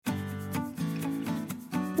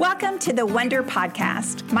Welcome to the Wonder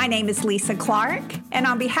Podcast. My name is Lisa Clark, and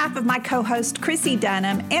on behalf of my co-host Chrissy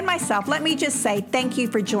Dunham and myself, let me just say thank you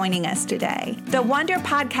for joining us today. The Wonder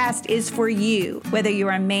Podcast is for you, whether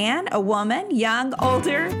you're a man, a woman, young,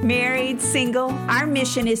 older, married, single. Our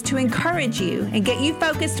mission is to encourage you and get you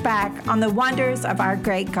focused back on the wonders of our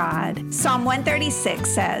great God. Psalm 136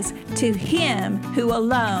 says, "To him who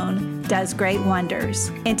alone does great wonders.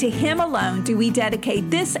 And to him alone do we dedicate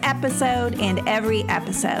this episode and every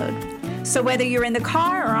episode." So whether you're in the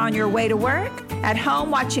car or on your way to work, at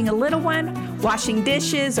home watching a little one, washing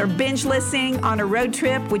dishes, or binge listening on a road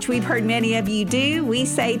trip, which we've heard many of you do, we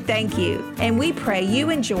say thank you. And we pray you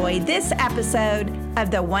enjoy this episode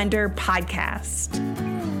of the Wonder Podcast.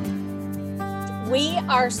 We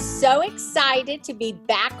are so excited to be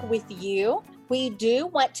back with you. We do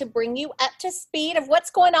want to bring you up to speed of what's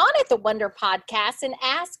going on at the Wonder Podcast and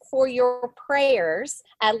ask for your prayers.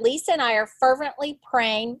 Lisa and I are fervently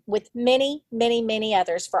praying with many, many, many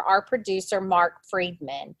others for our producer, Mark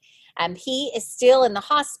Friedman. He is still in the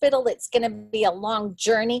hospital. It's going to be a long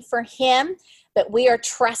journey for him, but we are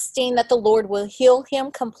trusting that the Lord will heal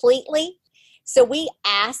him completely. So we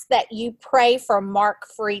ask that you pray for Mark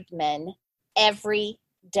Friedman every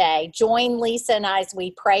day. Join Lisa and I as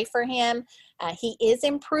we pray for him. He is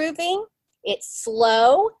improving. It's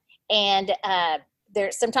slow, and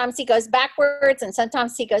sometimes he goes backwards and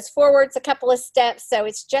sometimes he goes forwards a couple of steps. So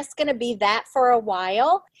it's just going to be that for a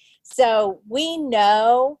while. So we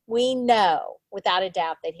know without a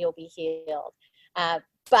doubt that he'll be healed.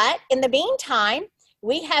 But in the meantime,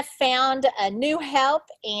 we have found a new help,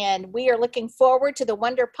 and we are looking forward to the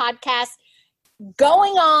Wonder Podcast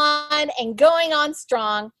going on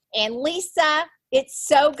strong. And Lisa, it's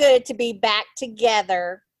so good to be back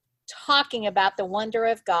together talking about the wonder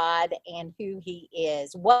of God and who he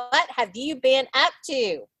is. What have you been up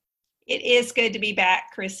to? It is good to be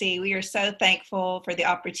back, Chrissy. We are so thankful for the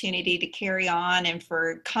opportunity to carry on and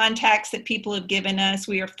for contacts that people have given us.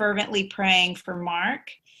 We are fervently praying for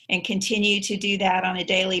Mark and continue to do that on a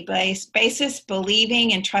daily basis,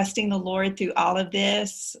 believing and trusting the Lord through all of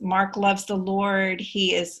this. Mark loves the Lord.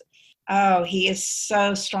 He is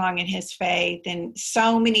so strong in his faith, and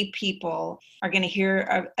so many people are going to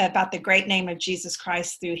hear about the great name of Jesus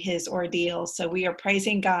Christ through his ordeal. So we are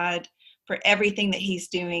praising God for everything that he's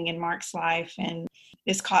doing in Mark's life, and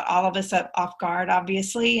this caught all of us off guard,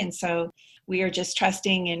 obviously. And so we are just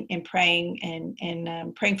trusting and praying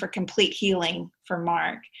and praying for complete healing for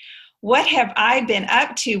Mark. What have I been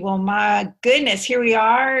up to? Well, my goodness, here we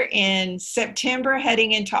are in September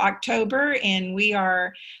heading into October, and we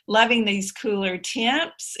are loving these cooler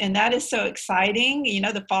temps, and that is so exciting. You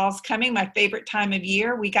know, the fall's coming, my favorite time of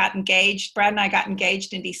year. We got engaged, Brad and I got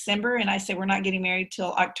engaged in December, and I said we're not getting married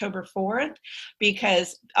till October 4th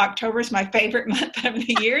because October is my favorite month of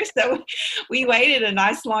the year. So we waited a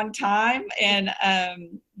nice long time and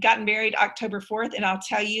got married October 4th, and I'll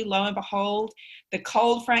tell you, lo and behold, the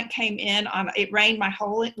cold front came in it rained my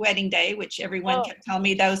whole wedding day, which everyone kept telling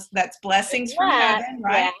me that's blessings from heaven,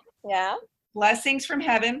 right? Yeah. Blessings from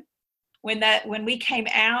heaven. When we came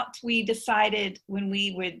out, we decided when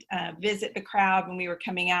we would visit the crowd, when we were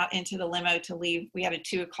coming out into the limo to leave, we had a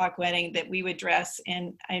 2:00 wedding, that we would dress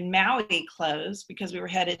in Maui clothes because we were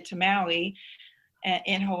headed to Maui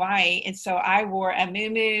in Hawaii. And so I wore a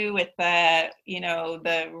muumuu with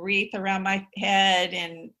the wreath around my head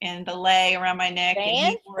and the lei around my neck.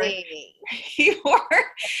 Fancy. And he wore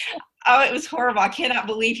oh, it was horrible. I cannot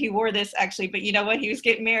believe he wore this, actually. But you know what? He was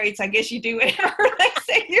getting married, so I guess you do whatever they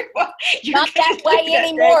say you're not that way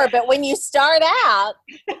anymore, but when you start out.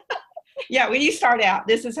 Yeah, when you start out,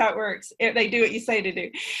 this is how it works. They do what you say to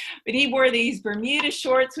do. But he wore these Bermuda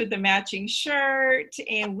shorts with the matching shirt,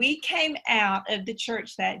 and we came out of the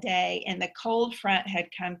church that day, and the cold front had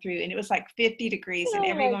come through, and it was like 50 degrees, and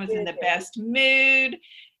everyone was in the best mood.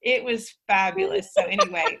 It was fabulous. So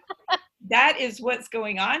anyway, that is what's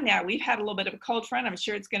going on now. We've had a little bit of a cold front. I'm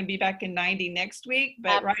sure it's going to be back in 90 next week,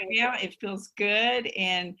 but Absolutely. Right now it feels good.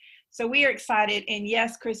 And so we are excited. And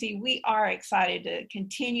yes, Chrissy, we are excited to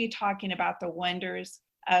continue talking about the wonders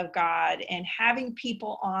of God and having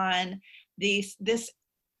people on this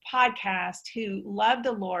podcast who love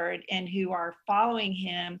the Lord and who are following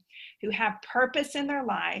him, who have purpose in their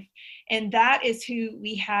life. And that is who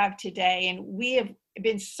we have today. And we have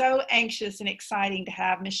been so anxious and exciting to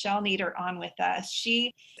have Michelle Nieder on with us.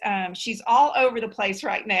 She's all over the place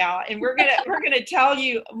right now, and we're gonna tell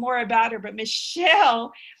you more about her. But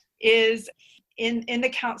Michelle is in the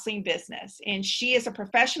counseling business, and she is a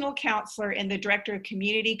professional counselor and the director of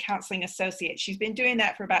Community Counseling Associates. She's been doing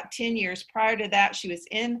that for about 10 years. Prior to that, she was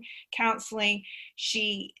in counseling.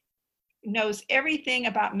 She knows everything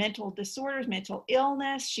about mental disorders, mental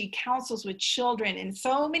illness. She counsels with children. And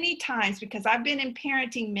so many times, because I've been in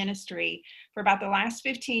parenting ministry for about the last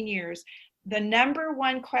 15 years, the number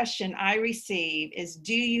one question I receive is,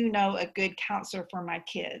 do you know a good counselor for my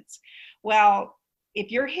kids? Well, if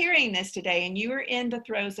you're hearing this today and you are in the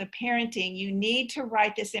throes of parenting, you need to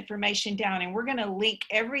write this information down. And we're going to link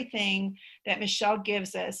everything that Michelle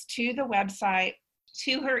gives us to the website,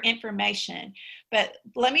 to her information. But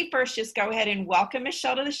let me first just go ahead and welcome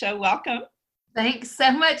Michelle to the show. Welcome. Thanks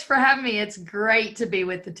so much for having me. It's great to be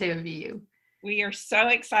with the two of you. We are so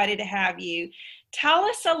excited to have you. Tell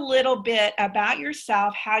us a little bit about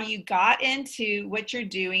yourself, how you got into what you're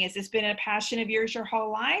doing. Has this been a passion of yours your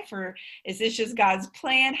whole life, or is this just God's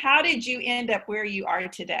plan? How did you end up where you are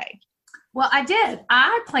today? Well, I did.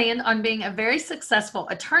 I planned on being a very successful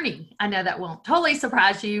attorney. I know that won't totally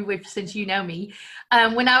surprise you since you know me.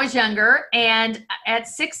 When I was younger, and at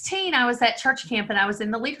 16, I was at church camp and I was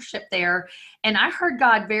in the leadership there. And I heard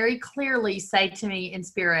God very clearly say to me in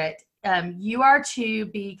spirit, you are to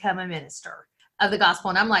become a minister of the gospel.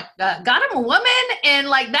 And I'm like, God, I'm a woman. And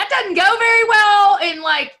like, that doesn't go very well. In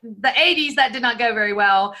like the 80s, that did not go very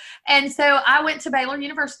well. And so I went to Baylor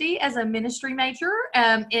University as a ministry major,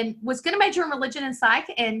 and was going to major in religion and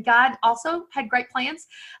psych. And God also had great plans.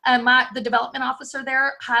 The development officer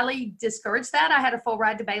there highly discouraged that. I had a full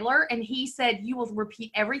ride to Baylor, and he said, you will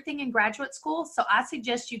repeat everything in graduate school. So I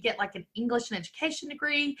suggest you get like an English and education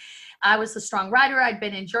degree. I was a strong writer. I'd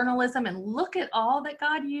been in journalism, and look at all that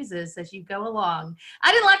God uses as you go along.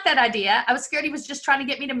 I didn't like that idea. I was scared he was just trying to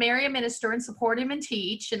get me to marry a minister and support him and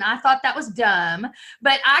teach. And I thought that was dumb,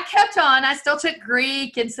 but I kept on. I still took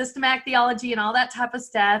Greek and systematic theology and all that type of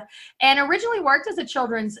stuff. And originally worked as a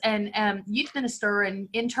children's and youth minister and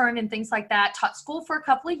intern and things like that. Taught school for a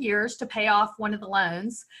couple of years to pay off one of the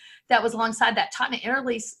loans that was alongside that. Taught in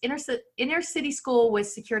an inner city school with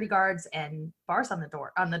security guards and bars on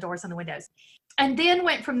the doors and the windows. And then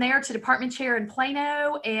went from there to department chair in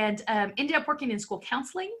Plano, and ended up working in school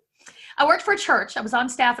counseling. I worked for a church. I was on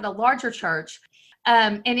staff at a larger church.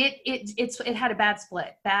 And it had a bad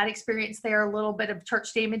split, bad experience there, a little bit of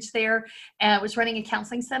church damage there. And I was running a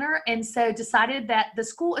counseling center. And so decided that the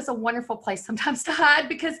school is a wonderful place sometimes to hide,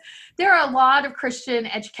 because there are a lot of Christian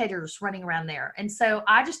educators running around there. And so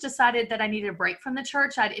I just decided that I needed a break from the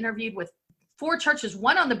church. I'd interviewed with 4 churches,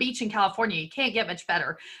 one on the beach in California. You can't get much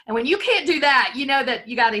better. And when you can't do that, you know that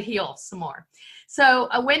you got to heal some more. So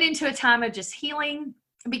I went into a time of just healing,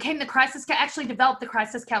 became actually developed the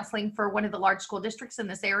crisis counseling for one of the large school districts in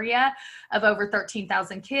this area of over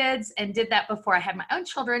 13,000 kids, and did that before I had my own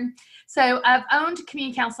children. So I've owned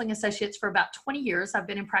Community Counseling Associates for about 20 years. I've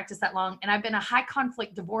been in practice that long, and I've been a high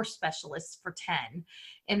conflict divorce specialist for 10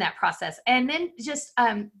 in that process. And then just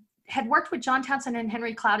had worked with John Townsend and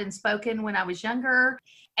Henry Cloud in spoken when I was younger,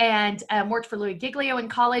 and worked for Louis Giglio in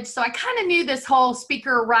college. So I kind of knew this whole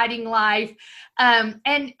speaker writing life.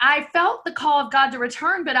 And I felt the call of God to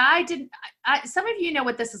return, but I didn't. Some of you know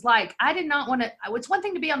what this is like. I did not want to. It's one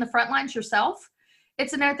thing to be on the front lines yourself.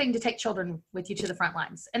 It's another thing to take children with you to the front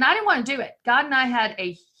lines. And I didn't want to do it. God and I had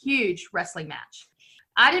a huge wrestling match.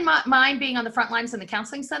 I didn't mind being on the front lines in the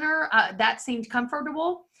counseling center. That seemed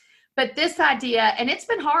comfortable. But this idea, and it's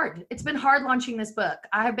been hard. It's been hard launching this book.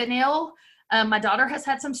 I have been ill. My daughter has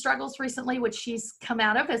had some struggles recently, which she's come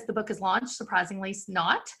out of as the book is launched, surprisingly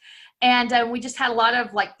not. And we just had a lot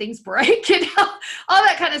of like things break and all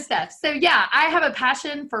that kind of stuff. So yeah, I have a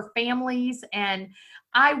passion for families, and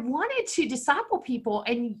I wanted to disciple people.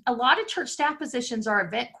 And a lot of church staff positions are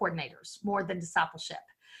event coordinators more than discipleship.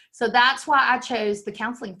 So that's why I chose the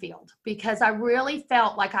counseling field, because I really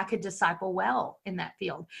felt like I could disciple well in that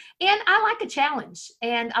field. And I like a challenge,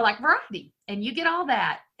 and I like variety, and you get all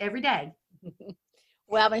that every day.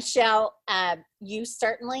 Well, Michelle, you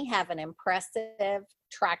certainly have an impressive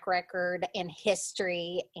track record and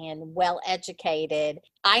history, and well-educated.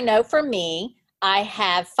 I know for me, I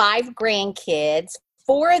have 5 grandkids.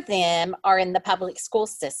 4 of them are in the public school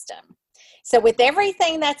system. So with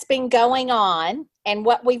everything that's been going on and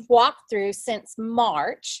what we've walked through since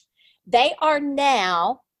March, they are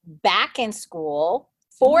now back in school.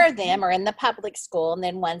 4 of them are in the public school, and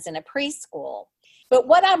then one's in a preschool. But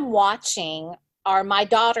what I'm watching are my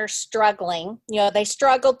daughters struggling. You know, they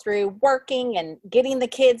struggled through working and getting the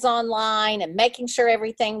kids online and making sure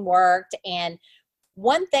everything worked. And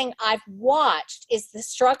one thing I've watched is the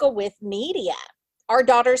struggle with media. Our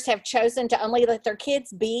daughters have chosen to only let their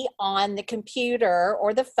kids be on the computer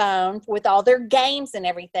or the phone with all their games and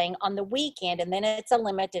everything on the weekend, and then it's a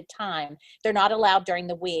limited time. They're not allowed during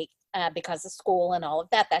the week because of school and all of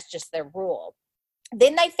that. That's just their rule.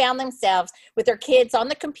 Then they found themselves with their kids on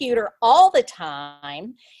the computer all the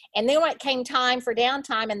time. And then when it came time for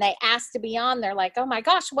downtime and they asked to be on, they're like, oh my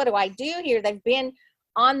gosh, what do I do here? They've been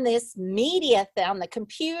on this media on the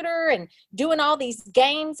computer and doing all these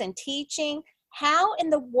games and teaching. How in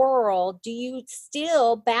the world do you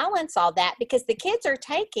still balance all that? Because the kids are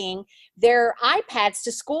taking their iPads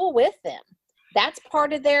to school with them. That's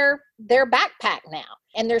part of their backpack now.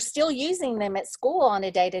 And they're still using them at school on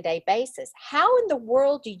a day-to-day basis. How in the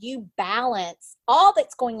world do you balance all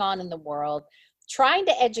that's going on in the world, trying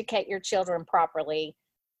to educate your children properly,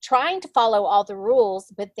 trying to follow all the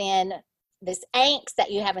rules, but then this angst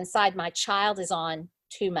that you have inside, my child is on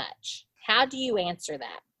too much? How do you answer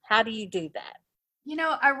that? How do you do that? You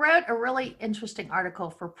know, I wrote a really interesting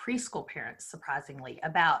article for preschool parents, surprisingly,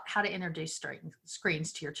 about how to introduce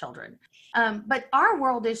screens to your children. But our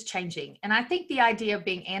world is changing. And I think the idea of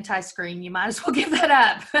being anti-screen, you might as well give that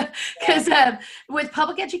up. Because with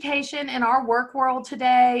public education in our work world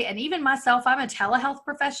today, and even myself, I'm a telehealth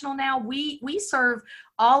professional now. We serve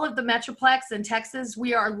all of the Metroplex in Texas.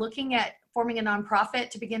 We are looking at forming a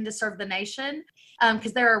nonprofit to begin to serve the nation,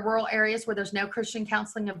 because there are rural areas where there's no Christian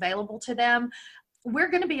counseling available to them. We're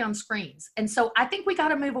going to be on screens. And so I think we got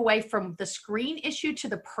to move away from the screen issue to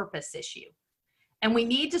the purpose issue. And we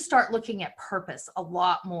need to start looking at purpose a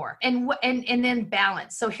lot more and then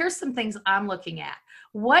balance. So here's some things I'm looking at.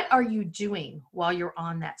 What are you doing while you're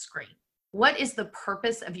on that screen? What is the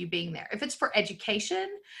purpose of you being there? If it's for education,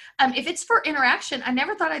 if it's for interaction, I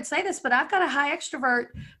never thought I'd say this, but I've got a high extrovert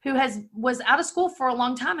who was out of school for a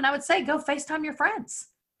long time. And I would say, go FaceTime your friends.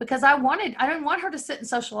 Because I didn't want her to sit in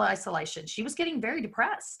social isolation. She was getting very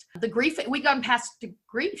depressed. The grief, we gone past the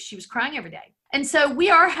grief. She was crying every day. And so we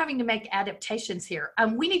are having to make adaptations here.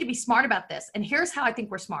 We need to be smart about this. And here's how I think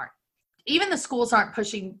we're smart. Even the schools aren't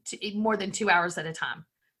pushing more than 2 hours at a time.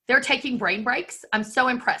 They're taking brain breaks. I'm so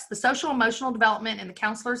impressed. The social emotional development and the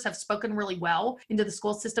counselors have spoken really well into the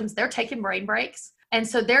school systems. They're taking brain breaks. And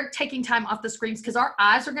so they're taking time off the screens because our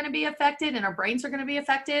eyes are going to be affected and our brains are going to be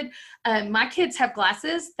affected. My kids have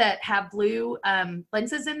glasses that have blue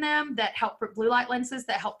lenses in them that help, blue light lenses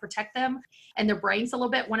that help protect them and their brains a little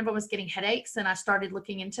bit. One of them was getting headaches and I started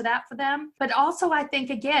looking into that for them. But also I think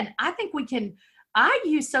I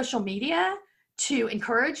use social media to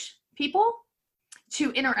encourage people to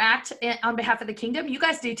interact on behalf of the kingdom. You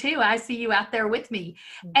guys do too. I see you out there with me.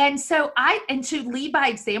 And so to lead by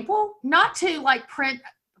example, not to like print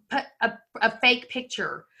a fake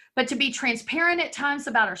picture, but to be transparent at times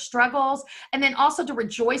about our struggles, and then also to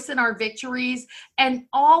rejoice in our victories and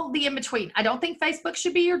all the in between. I don't think Facebook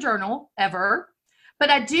should be your journal ever, but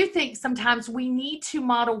I do think sometimes we need to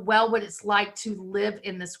model well what it's like to live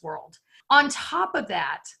in this world. On top of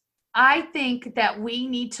that, I think that we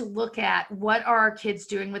need to look at what are our kids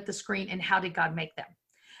doing with the screen and how did God make them?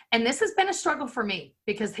 And this has been a struggle for me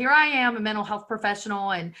because here I am, a mental health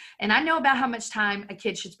professional, and I know about how much time a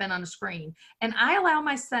kid should spend on a screen. And I allow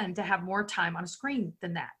my son to have more time on a screen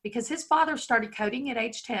than that because his father started coding at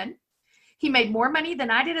age 10. He made more money than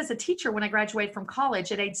I did as a teacher when I graduated from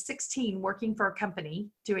college at age 16, working for a company,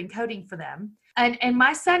 doing coding for them. And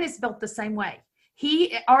my son is built the same way.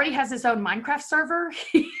 He already has his own Minecraft server.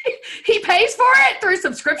 He pays for it through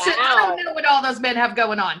subscription. Wow. I don't know what all those men have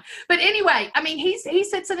going on. But anyway, I mean, he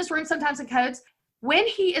sits in his room sometimes and codes. When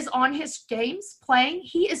he is on his games playing,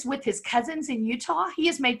 he is with his cousins in Utah. He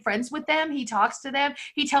has made friends with them. He talks to them.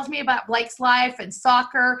 He tells me about Blake's life and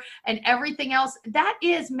soccer and everything else.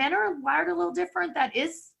 Men are wired a little different. That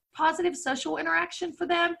is positive social interaction for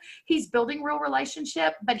them. He's building real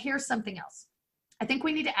relationship. But here's something else. I think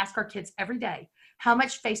we need to ask our kids every day, how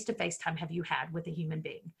much face-to-face time have you had with a human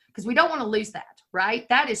being? Because we don't want to lose that, right?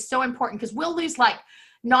 That is so important because we'll lose like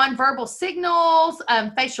nonverbal signals,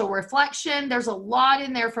 facial reflection. There's a lot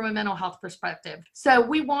in there from a mental health perspective. So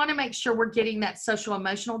we want to make sure we're getting that social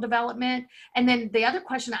emotional development. And then the other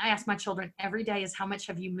question I ask my children every day is, how much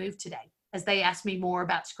have you moved today? As they ask me more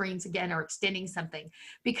about screens again or extending something,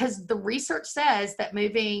 because the research says that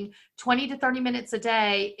moving 20 to 30 minutes a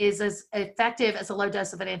day is as effective as a low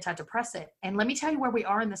dose of an antidepressant. And let me tell you where we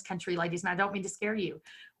are in this country, ladies, and I don't mean to scare you.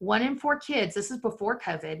 1 in 4 kids, this is before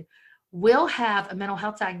COVID, will have a mental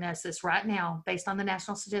health diagnosis right now based on the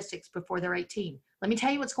national statistics before they're 18. Let me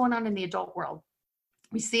tell you what's going on in the adult world.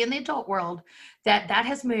 We see in the adult world that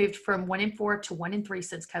has moved from 1 in 4 to 1 in 3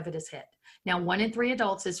 since COVID has hit. Now, 1 in 3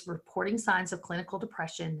 adults is reporting signs of clinical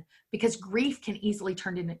depression because grief can easily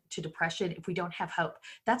turn into depression if we don't have hope.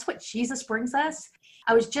 That's what Jesus brings us.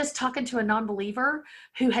 I was just talking to a non-believer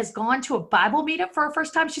who has gone to a Bible meetup for her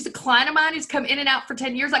first time. She's a client of mine who's come in and out for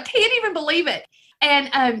 10 years. I can't even believe it.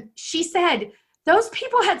 And she said, those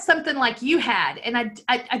people had something like you had. And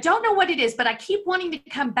I don't know what it is, but I keep wanting to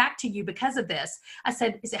come back to you because of this. I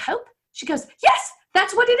said, is it hope? She goes, yes,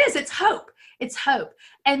 that's what it is. It's hope. It's hope.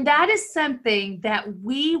 And that is something that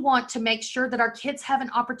we want to make sure that our kids have an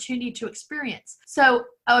opportunity to experience. So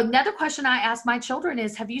another question I ask my children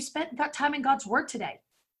is, have you spent time in God's word today?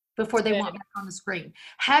 Before they want back on the screen.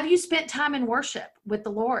 Have you spent time in worship with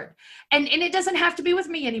the Lord? And it doesn't have to be with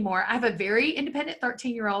me anymore. I have a very independent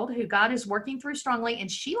 13-year-old who God is working through strongly,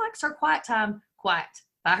 and she likes her quiet time quiet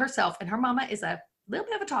by herself. And her mama is a little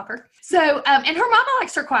bit of a talker. So, and her mama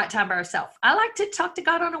likes her quiet time by herself. I like to talk to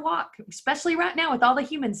God on a walk, especially right now with all the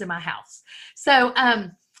humans in my house. So,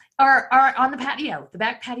 or on the patio. The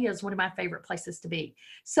back patio is one of my favorite places to be.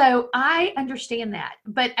 So I understand that.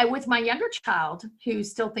 But with my younger child, who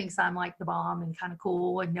still thinks I'm like the bomb and kind of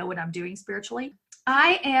cool and know what I'm doing spiritually,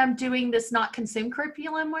 I am doing this not consume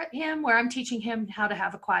curriculum with him, where I'm teaching him how to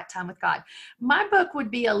have a quiet time with God. My book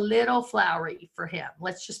would be a little flowery for him.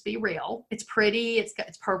 Let's just be real. It's pretty. It's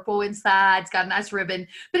purple inside. It's got a nice ribbon,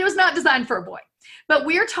 but it was not designed for a boy. But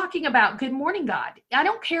we're talking about good morning, God. I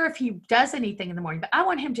don't care if he does anything in the morning, but I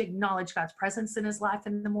want him to acknowledge God's presence in his life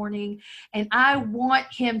in the morning. And I want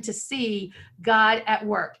him to see God at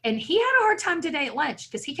work. And he had a hard time today at lunch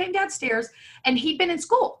because he came downstairs and he'd been in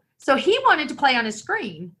school. So he wanted to play on his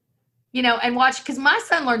screen, and watch, because my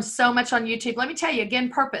son learns so much on YouTube. Let me tell you again,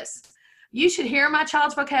 purpose. You should hear my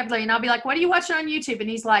child's vocabulary. And I'll be like, what are you watching on YouTube? And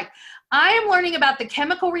he's like, I am learning about the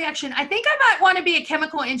chemical reaction. I think I might want to be a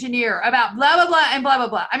chemical engineer about blah, blah, blah, and blah, blah,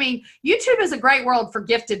 blah. I mean, YouTube is a great world for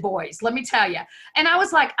gifted boys, let me tell you. And I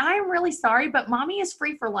was like, I'm really sorry, but mommy is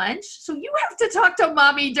free for lunch. So you have to talk to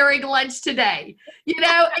mommy during lunch today,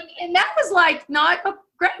 and that was like not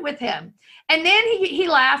great with him. And then he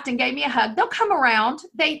laughed and gave me a hug. They'll come around.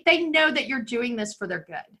 They know that you're doing this for their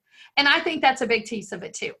good. And I think that's a big piece of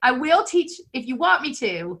it too. I will teach, if you want me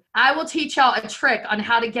to, I will teach y'all a trick on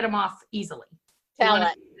how to get them off easily. Tell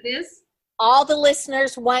it. It is. All the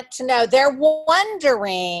listeners want to know. They're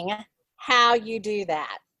wondering how you do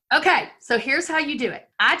that. Okay, so here's how you do it.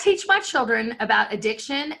 I teach my children about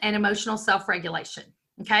addiction and emotional self-regulation,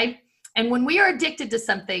 okay? And when we are addicted to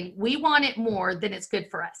something, we want it more than it's good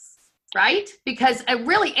for us. Right? Because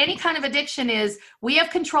really any kind of addiction is we have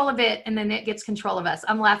control of it and then it gets control of us.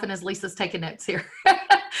 I'm laughing as Lisa's taking notes here.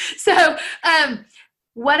 So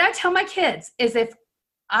what I tell my kids is, if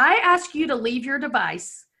I ask you to leave your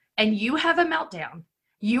device and you have a meltdown,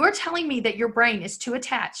 you are telling me that your brain is too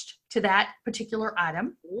attached to that particular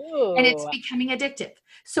item. Ooh. And it's becoming addictive.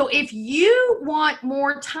 So if you want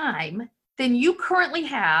more time than you currently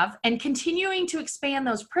have and continuing to expand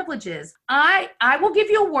those privileges, I will give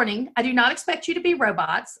you a warning. I do not expect you to be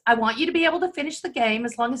robots. I want you to be able to finish the game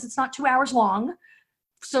as long as it's not 2 hours long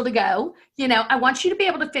still to go. I want you to be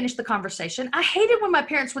able to finish the conversation. I hated when my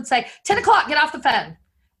parents would say, 10 o'clock, get off the phone.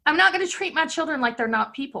 I'm not going to treat my children like they're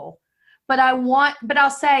not people. But I'll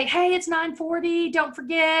say, hey, it's 9:40. Don't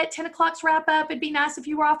forget, 10 o'clock's wrap up. It'd be nice if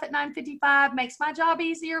you were off at 9:55. Makes my job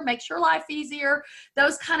easier, makes your life easier.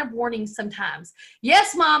 Those kind of warnings sometimes.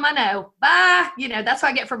 Yes, mom, I know. Bye. That's what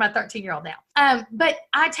I get from my 13-year-old now. But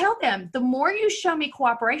I tell them, the more you show me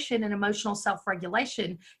cooperation and emotional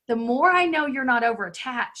self-regulation, the more I know you're not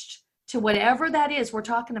over-attached to whatever that is we're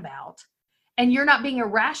talking about, and you're not being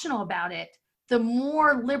irrational about it, the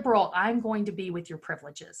more liberal I'm going to be with your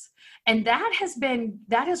privileges. And that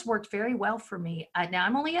has worked very well for me. Now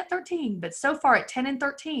I'm only at 13, but so far at 10 and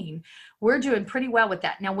 13, we're doing pretty well with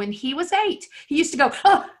that. Now, when he was 8, he used to go,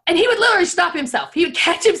 oh, and he would literally stop himself. He would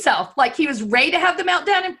catch himself. Like he was ready to have the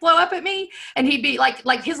meltdown and blow up at me. And he'd be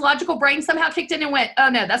like his logical brain somehow kicked in and went, oh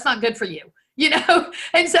no, that's not good for you.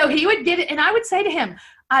 And so he would get it. And I would say to him,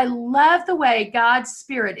 I love the way God's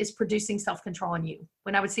Spirit is producing self-control in you.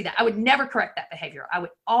 When I would see that, I would never correct that behavior. I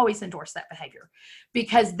would always endorse that behavior,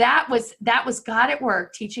 because that was God at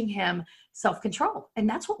work teaching him self-control. And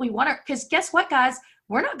that's what we want. Because guess what, guys?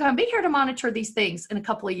 We're not going to be here to monitor these things in a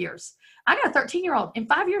couple of years. I got a 13-year-old. In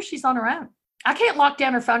 5 years, she's on her own. I can't lock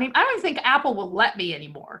down her phone. I don't even think Apple will let me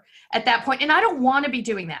anymore at that point. And I don't want to be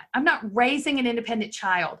doing that. I'm not raising an independent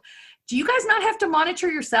child. Do you guys not have to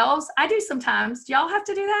monitor yourselves? I do sometimes. Do y'all have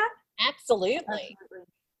to do that? Absolutely.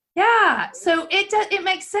 Yeah. So it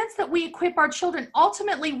makes sense that we equip our children.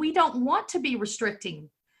 Ultimately, we don't want to be restricting.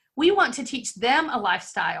 We want to teach them a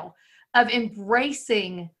lifestyle of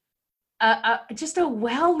embracing just a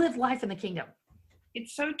well-lived life in the kingdom.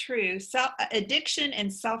 It's so true. Addiction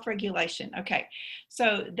and self-regulation. Okay.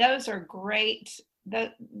 So those are great.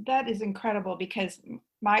 That is incredible, because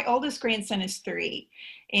my oldest grandson is 3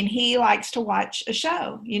 and he likes to watch a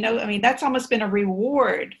show. That's almost been a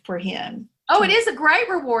reward for him. Oh, it is a great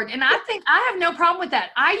reward. And I think I have no problem with that.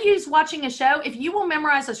 I use watching a show. If you will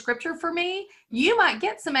memorize a scripture for me, you might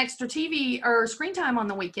get some extra TV or screen time on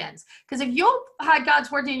the weekends. Because if you'll hide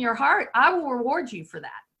God's word in your heart, I will reward you for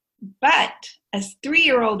that. But a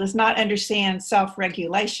 3-year-old does not understand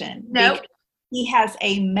self-regulation. Nope. He has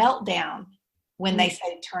a meltdown when they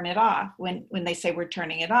say turn it off, when they say we're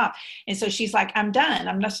turning it off. And so she's like, I'm done.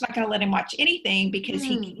 I'm just not going to let him watch anything because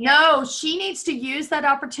he can't. No, she needs to use that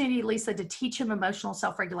opportunity, Lisa, to teach him emotional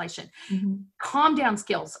self-regulation. Calm down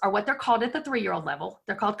skills are what they're called at the 3-year-old level.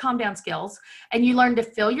 They're called calm down skills. And you learn to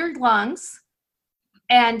fill your lungs.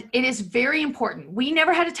 And it is very important. We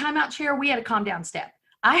never had a timeout chair. We had a calm down step.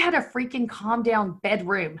 I had a freaking calm down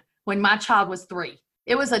bedroom when my child was 3.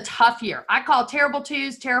 It was a tough year. I call terrible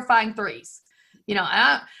 2s, terrifying 3s. You know,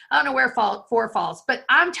 I don't know where 4 falls, but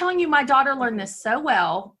I'm telling you, my daughter learned this so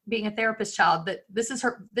well, being a therapist child, that this is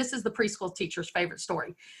the preschool teacher's favorite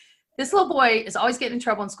story. This little boy is always getting in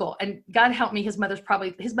trouble in school, and God help me, his mother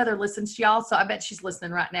listens to y'all, so I bet she's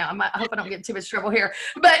listening right now. I hope I don't get in too much trouble here.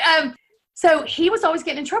 But so he was always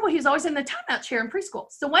getting in trouble. He was always in the timeout chair in preschool.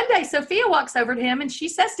 So one day, Sophia walks over to him and she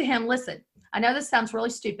says to him, listen, I know this sounds really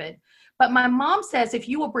stupid, but my mom says if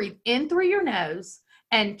you will breathe in through your nose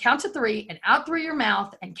and count to 3 and out through your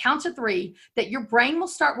mouth and count to 3, that your brain will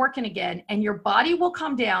start working again and your body will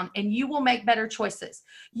calm down and you will make better choices.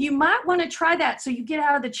 You might want to try that so you get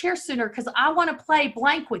out of the chair sooner, because I want to play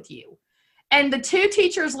blank with you. And the 2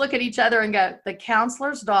 teachers look at each other and go, the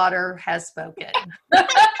counselor's daughter has spoken.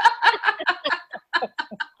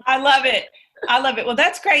 I love it. I love it. Well,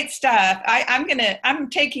 that's great stuff. I'm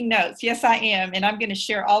taking notes. Yes, I am. And I'm going to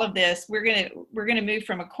share all of this. We're going to move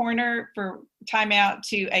from a corner for timeout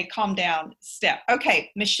to a calm down step.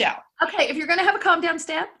 Okay, Michelle. Okay. If you're going to have a calm down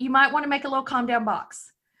step, you might want to make a little calm down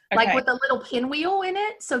box, like with a little pinwheel in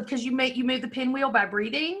it. So, because you move the pinwheel by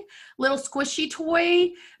breathing, little squishy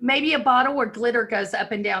toy, maybe a bottle where glitter goes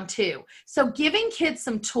up and down too. So giving kids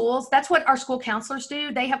some tools, that's what our school counselors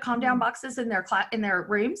do. They have calm down boxes in their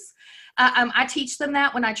rooms. I teach them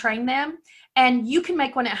that when I train them, and you can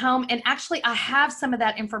make one at home. And actually I have some of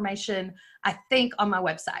that information, I think, on my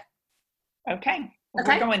website. Okay. Well,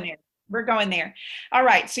 We're going there. All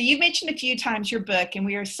right. So you mentioned a few times your book, and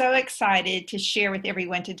we are so excited to share with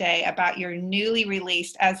everyone today about your newly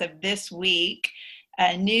released, as of this week,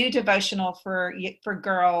 a new devotional for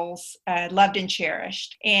girls, Loved and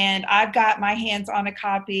Cherished. And I've got my hands on a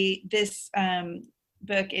copy. This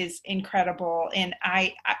book is incredible. And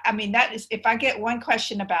I mean, that is, if I get one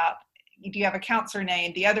question about, do you have a counselor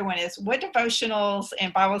name? The other one is, what devotionals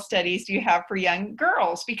and Bible studies do you have for young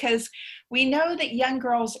girls? Because we know that young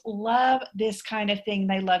girls love this kind of thing.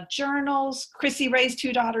 They love journals. Chrissy raised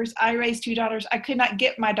 2 daughters. I raised 2 daughters. I could not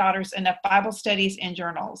get my daughters enough Bible studies and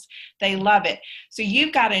journals. They love it. So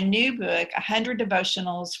you've got a new book, 100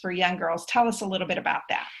 devotionals for young girls. Tell us a little bit about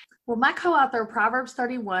that. Well, my co-author, Proverbs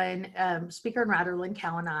 31, speaker and writer Lynn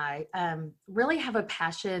Cow, and I really have a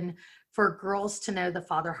passion for girls to know the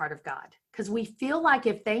Father heart of God, because we feel like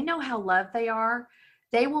if they know how loved they are,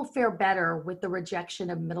 they will fare better with the rejection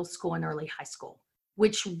of middle school and early high school,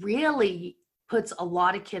 which really puts a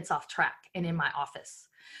lot of kids off track and in my office.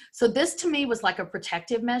 So this to me was like a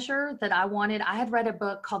protective measure that I wanted. I had read a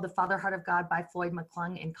book called The Father Heart of God by Floyd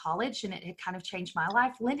McClung in college, and it had kind of changed my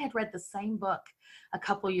life. Lynn had read the same book a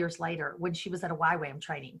couple years later when she was at a YWAM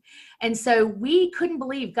training. And so we couldn't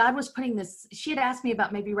believe God was putting this. She had asked me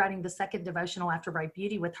about maybe writing the second devotional after Bright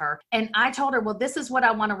Beauty with her. And I told her, well, this is what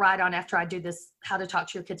I want to write on after I do this, how to talk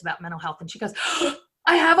to your kids about mental health. And she goes,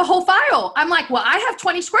 I have a whole file. I'm like, well, I have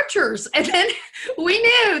 20 scriptures. And then we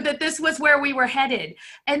knew that this was where we were headed.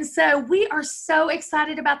 And so we are so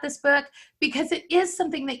excited about this book, because it is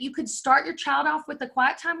something that you could start your child off with the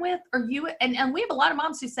quiet time with, or and we have a lot of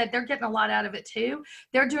moms who said they're getting a lot out of it too.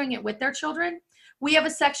 They're doing it with their children. We have a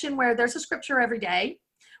section where there's a scripture every day.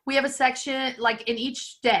 We have a section like in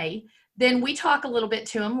each day. Then we talk a little bit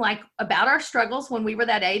to them, like about our struggles when we were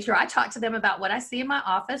that age, or I talk to them about what I see in my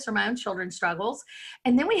office or my own children's struggles.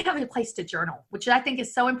 And then we have a place to journal, which I think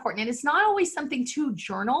is so important. And it's not always something to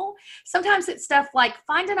journal. Sometimes it's stuff like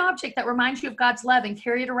find an object that reminds you of God's love and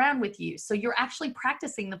carry it around with you. So you're actually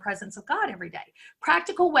practicing the presence of God every day.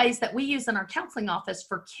 Practical ways that we use in our counseling office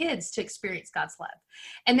for kids to experience God's love.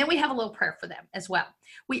 And then we have a little prayer for them as well.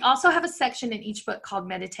 We also have a section in each book called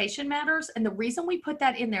Meditation Matters. And the reason we put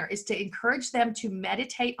that in there is to encourage them to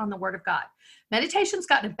meditate on the Word of God. Meditation's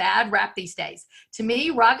gotten a bad rap these days. To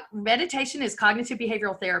me, meditation is cognitive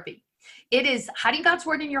behavioral therapy. It is hiding God's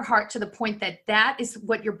word in your heart to the point that that is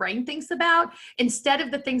what your brain thinks about, instead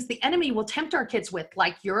of the things the enemy will tempt our kids with,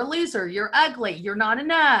 like you're a loser, you're ugly, you're not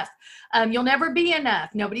enough, you'll never be enough,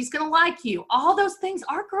 nobody's going to like you. All those things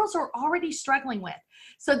our girls are already struggling with.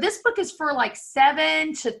 So this book is for like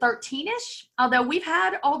 7 to 13-ish, although we've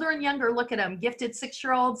had older and younger look at them, gifted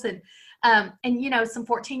 6-year-olds and some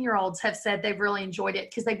 14-year-olds have said they've really enjoyed it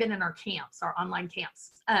because they've been in our camps, our online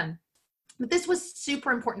camps. But this was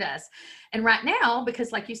super important to us. And right now,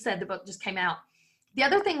 because like you said, the book just came out, the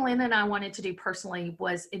other thing Lynn and I wanted to do personally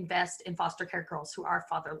was invest in foster care girls who are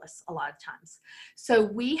fatherless a lot of times. So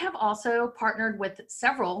we have also partnered with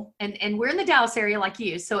several, and we're in the Dallas area like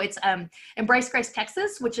you. So it's Embrace Grace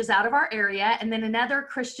Texas, which is out of our area, and then another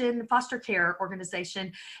Christian foster care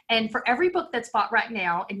organization. And for every book that's bought right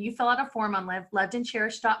now, and you fill out a form on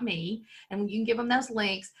lovedandcherished.me, and you can give them those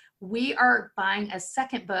links, we are buying a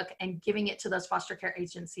second book and giving it to those foster care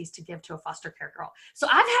agencies to give to a foster care girl. So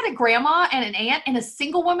I've had a grandma and an aunt and a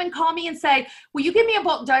single woman call me and say, will you give me a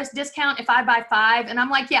bulk discount if I buy 5? And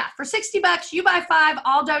I'm like, yeah, for $60, you buy 5,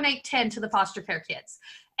 I'll donate 10 to the foster care kids.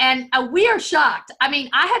 And we are shocked. I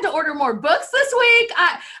mean, I had to order more books this week.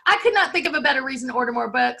 I could not think of a better reason to order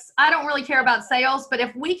more books. I don't really care about sales, but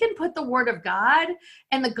if we can put the word of God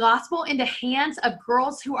and the gospel into hands of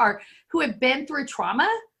girls who have been through trauma,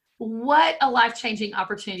 what a life-changing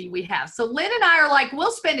opportunity we have. So Lynn and I are like,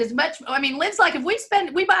 we'll spend as much. I mean, Lynn's like, if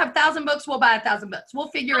we buy 1,000 books, we'll buy 1,000 books. We'll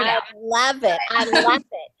figure it out. I love it.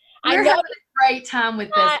 We're having a great time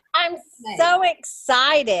with this. I'm so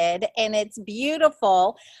excited, and it's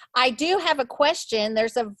beautiful. I do have a question.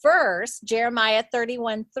 There's a verse, Jeremiah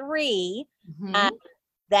 31:3,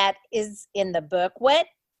 that is in the book. Why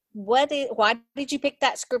did you pick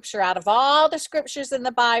that scripture out of all the scriptures in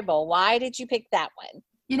the Bible? Why did you pick that one?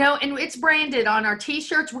 And it's branded on our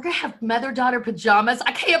t-shirts. We're going to have mother-daughter pajamas.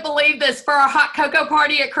 I can't believe this, for our hot cocoa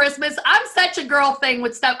party at Christmas. I'm such a girl thing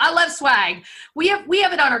with stuff. I love swag. We have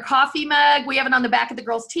it on our coffee mug. We have it on the back of the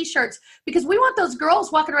girls' t-shirts because we want those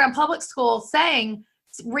girls walking around public school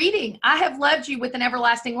reading, I have loved you with an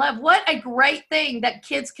everlasting love. What a great thing that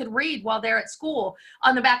kids could read while they're at school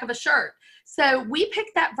on the back of a shirt. So we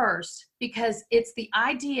picked that verse because it's the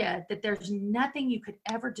idea that there's nothing you could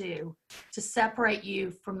ever do to separate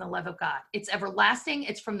you from the love of God. It's everlasting.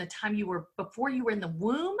 It's from the time before you were in the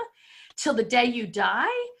womb till the day you die.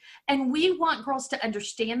 And we want girls to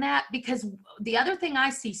understand that, because the other thing I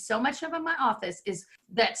see so much of in my office is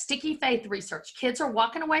that sticky faith research. Kids are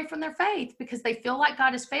walking away from their faith because they feel like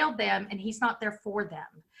God has failed them and he's not there for them.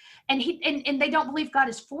 And they don't believe God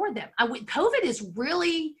is for them. COVID is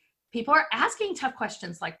really... People are asking tough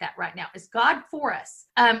questions like that right now. Is God for us?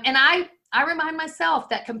 And I remind myself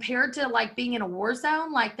that compared to like being in a war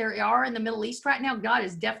zone like there are in the Middle East right now, God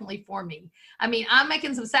is definitely for me. I mean, I'm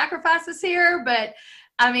making some sacrifices here, but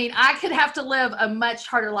I mean, I could have to live a much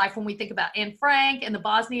harder life when we think about Anne Frank and the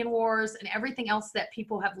Bosnian wars and everything else that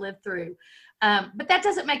people have lived through. But that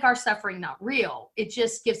doesn't make our suffering not real. It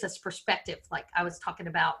just gives us perspective, like I was talking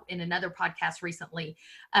about in another podcast recently.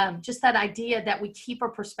 Just that idea that we keep our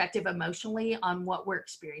perspective emotionally on what we're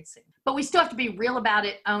experiencing. But we still have to be real about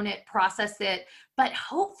it, own it, process it. But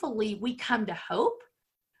hopefully we come to hope.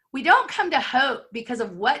 We don't come to hope because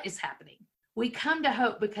of what is happening. We come to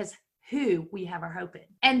hope because who we have our hope in.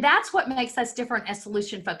 And that's what makes us different as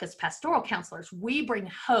solution-focused pastoral counselors. We bring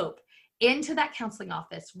hope into that counseling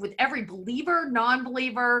office with every believer,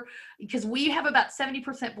 non-believer, because we have about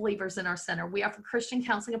 70% believers in our center. We offer Christian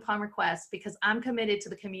counseling upon request because I'm committed to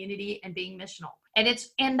the community and being missional. And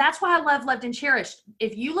that's why I love Loved and Cherished.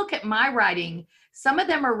 If you look at my writing, some of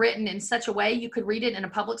them are written in such a way you could read it in a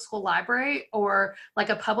public school library or like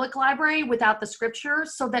a public library without the scripture,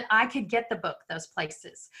 so that I could get the book those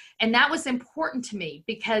places. And that was important to me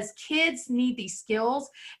because kids need these skills,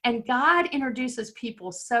 and God introduces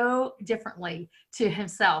people so differently to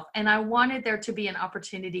himself. And I wanted there to be an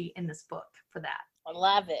opportunity in this book for that. I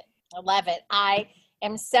love it. I love it. I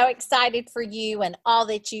am so excited for you and all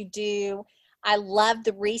that you do. I love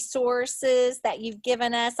the resources that you've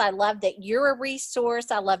given us. I love that you're a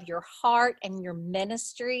resource. I love your heart and your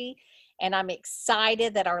ministry. And I'm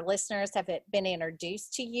excited that our listeners have been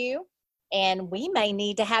introduced to you. And we may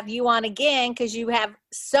need to have you on again because you have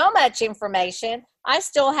so much information. I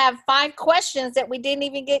still have 5 questions that we didn't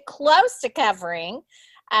even get close to covering.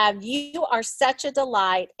 You are such a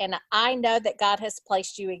delight, and I know that God has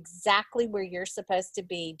placed you exactly where you're supposed to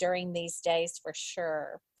be during these days for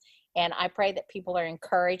sure. And I pray that people are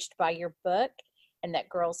encouraged by your book and that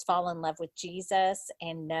girls fall in love with Jesus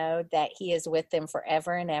and know that he is with them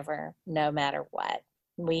forever and ever, no matter what.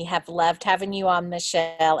 We have loved having you on,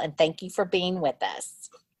 Michelle, and thank you for being with us.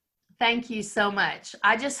 Thank you so much.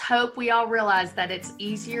 I just hope we all realize that it's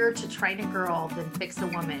easier to train a girl than fix a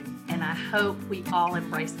woman. And I hope we all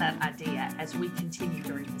embrace that idea as we continue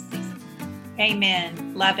during this season.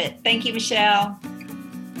 Amen. Love it. Thank you, Michelle.